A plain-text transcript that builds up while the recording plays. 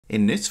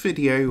In this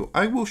video,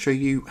 I will show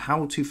you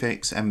how to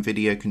fix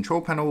Nvidia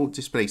control panel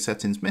display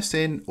settings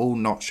missing or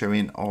not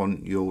showing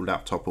on your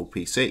laptop or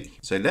PC.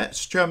 So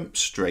let's jump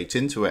straight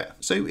into it.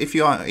 So if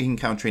you are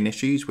encountering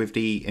issues with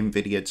the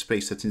Nvidia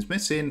display settings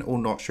missing or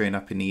not showing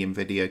up in the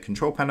Nvidia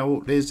control panel,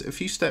 there's a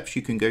few steps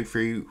you can go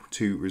through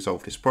to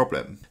resolve this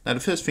problem. Now the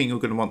first thing you're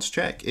going to want to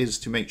check is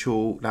to make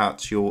sure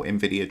that your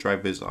Nvidia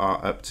drivers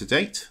are up to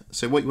date.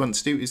 So what you want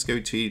to do is go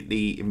to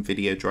the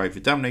Nvidia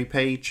driver download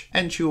page,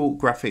 enter your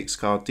graphics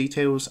card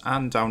details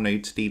and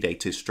download the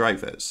latest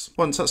drivers.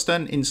 Once that's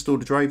done, install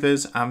the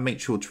drivers and make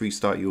sure to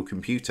restart your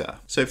computer.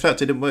 So if that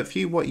didn't work for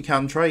you, what you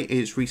can try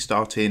is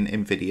restarting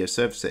Nvidia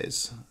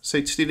services. So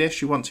to do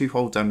this, you want to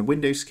hold down the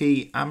Windows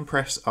key and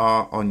press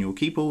R on your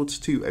keyboard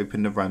to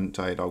open the Run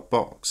dialog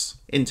box.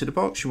 Into the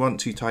box, you want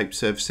to type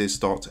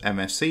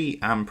services.msc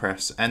and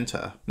press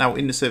enter. Now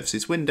in the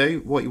services window,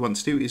 what you want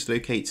to do is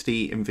locate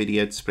the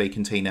Nvidia display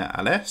container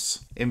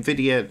ls,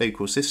 Nvidia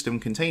local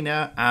system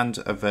container and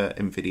other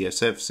Nvidia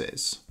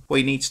services. What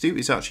you need to do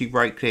is actually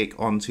right click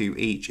onto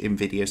each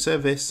Nvidia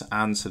service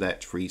and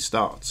select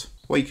restart.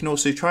 What you can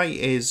also try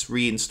is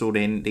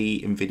reinstalling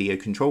the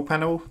Nvidia control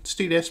panel. To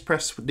do this,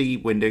 press the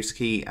Windows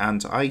key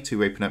and I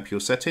to open up your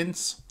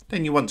settings.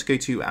 Then you want to go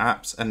to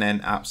apps and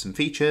then apps and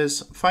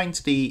features, find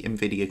the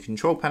Nvidia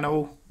control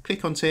panel,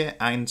 click onto it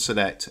and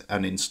select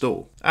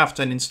uninstall.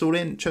 After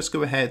uninstalling, just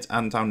go ahead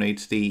and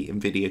download the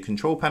Nvidia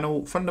control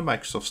panel from the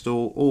Microsoft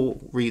Store or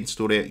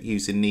reinstall it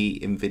using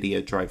the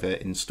Nvidia driver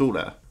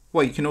installer.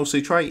 What you can also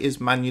try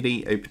is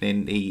manually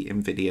opening the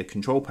Nvidia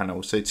control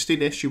panel. So to do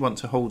this, you want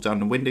to hold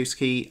down the Windows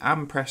key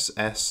and press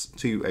S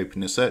to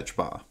open the search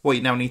bar. What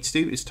you now need to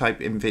do is type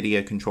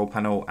Nvidia control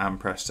panel and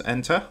press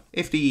enter.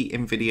 If the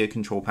Nvidia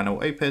control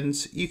panel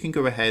opens, you can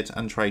go ahead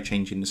and try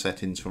changing the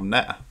settings from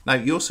there. Now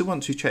you also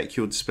want to check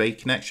your display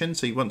connection.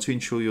 So you want to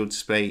ensure your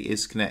display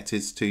is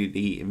connected to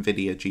the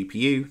Nvidia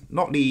GPU,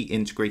 not the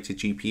integrated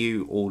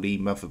GPU or the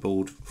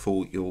motherboard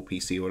for your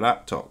PC or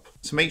laptop.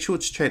 So make sure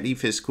to check the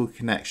physical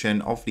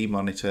connection of the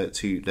monitor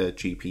to the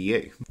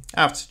GPU.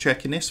 After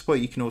checking this,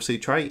 what you can also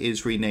try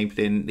is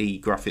re-enabling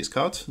the graphics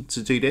card.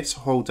 To do this,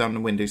 hold down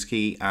the Windows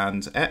key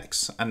and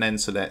X and then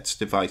select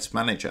Device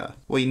Manager.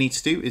 What you need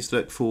to do is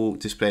look for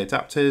display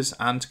adapters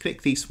and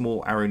click the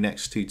small arrow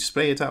next to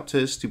display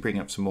adapters to bring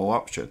up some more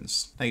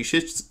options. Now you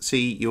should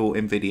see your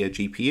Nvidia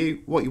GPU.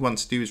 What you want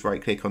to do is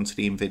right click onto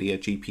the Nvidia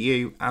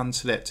GPU and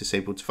select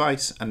Disable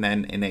Device and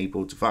then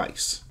Enable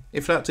Device.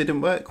 If that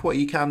didn't work, what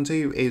you can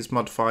do is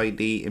modify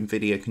the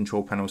Nvidia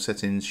control panel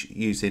settings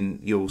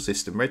using your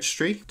system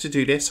registry. To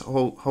do this,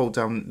 hold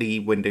down the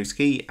Windows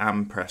key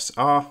and press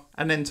R,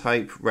 and then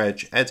type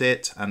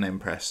regedit and then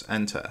press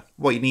enter.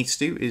 What you need to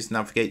do is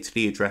navigate to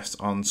the address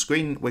on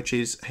screen, which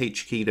is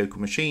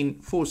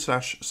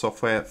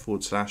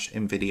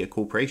hkey/software/Nvidia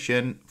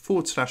Corporation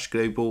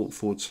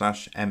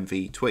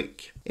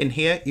 /global/mvtweak. In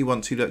here, you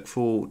want to look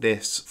for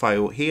this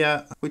file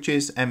here, which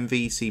is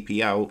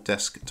mvcpl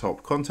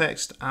desktop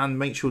context, and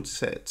make sure to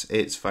set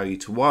its value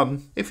to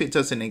 1. If it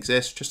doesn't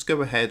exist, just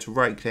go ahead,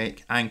 right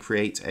click and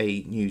create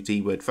a new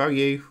dword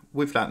value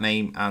with that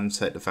name and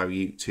set the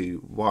value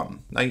to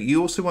 1. Now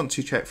you also want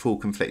to check for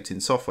conflicting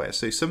software.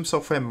 So some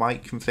software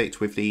might conflict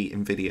with the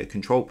Nvidia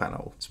control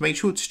panel. So make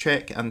sure to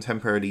check and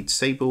temporarily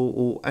disable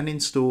or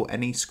uninstall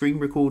any screen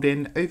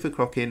recording,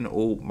 overclocking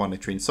or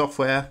monitoring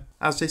software,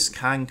 as this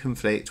can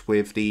conflict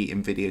with the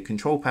Nvidia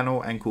control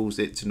panel and cause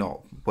it to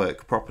not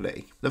work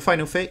properly. The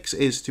final fix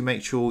is to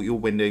make sure your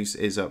Windows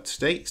is up to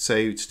date.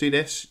 So to do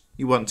this,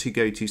 you want to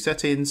go to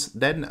settings,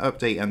 then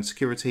update and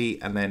security,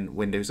 and then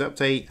Windows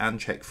update and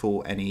check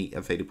for any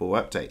available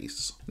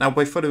updates. Now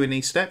by following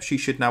these steps, you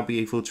should now be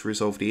able to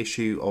resolve the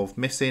issue of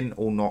missing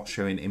or not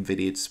showing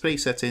Nvidia display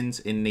settings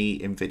in the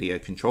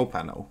Nvidia control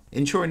panel.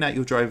 Ensuring that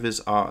your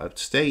drivers are up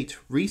to date,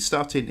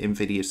 restarting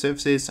Nvidia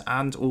services,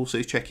 and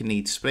also checking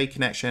the display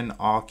connection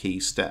are key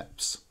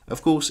steps.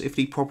 Of course, if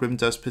the problem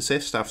does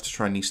persist after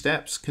trying these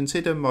steps,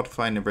 consider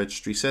modifying the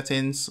registry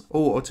settings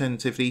or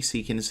alternatively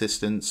seeking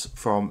assistance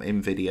from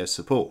Nvidia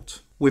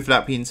support. With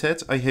that being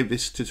said, I hope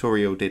this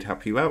tutorial did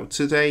help you out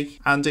today,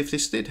 and if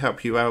this did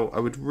help you out, I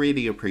would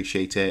really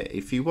appreciate it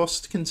if you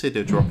was to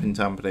consider dropping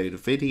down below the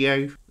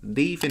video,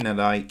 leaving a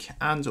like,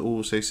 and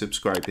also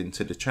subscribing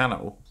to the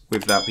channel.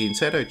 With that being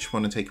said, I just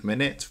want to take a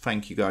minute to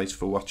thank you guys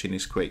for watching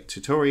this quick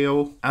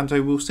tutorial, and I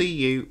will see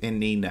you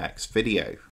in the next video.